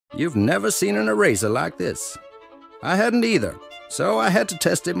You've never seen an eraser like this. I hadn't either, so I had to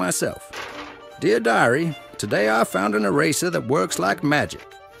test it myself. Dear Diary, today I found an eraser that works like magic.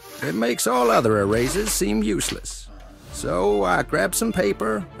 It makes all other erasers seem useless. So I grabbed some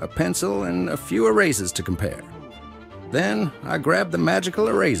paper, a pencil, and a few erasers to compare. Then I grabbed the magical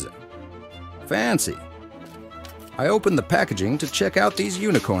eraser. Fancy. I opened the packaging to check out these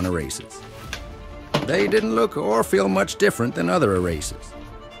unicorn erasers. They didn't look or feel much different than other erasers.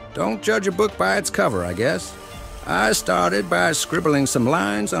 Don't judge a book by its cover, I guess. I started by scribbling some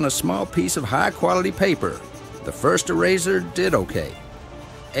lines on a small piece of high-quality paper. The first eraser did okay.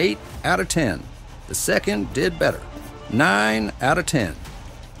 8 out of 10. The second did better. 9 out of 10.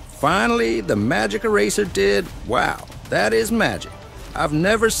 Finally, the magic eraser did, wow, that is magic. I've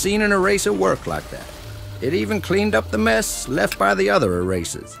never seen an eraser work like that. It even cleaned up the mess left by the other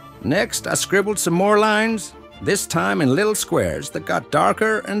erasers. Next, I scribbled some more lines, this time in little squares that got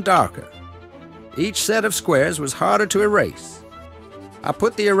darker and darker. Each set of squares was harder to erase. I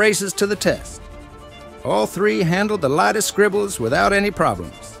put the erasers to the test. All three handled the lightest scribbles without any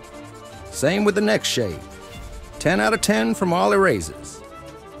problems. Same with the next shade. 10 out of 10 from all erasers.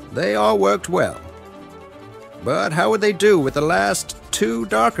 They all worked well. But how would they do with the last 2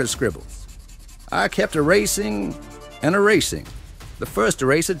 darker scribbles? I kept erasing and erasing. The first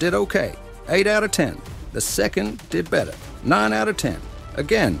eraser did okay, 8 out of 10. The second did better, 9 out of 10.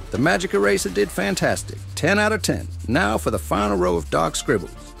 Again, the magic eraser did fantastic, 10 out of 10. Now for the final row of dark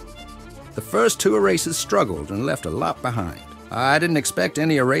scribbles. The first 2 erasers struggled and left a lot behind. I didn't expect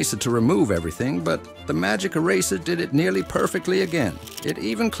any eraser to remove everything, but the magic eraser did it nearly perfectly again. It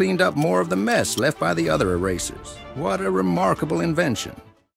even cleaned up more of the mess left by the other erasers. What a remarkable invention.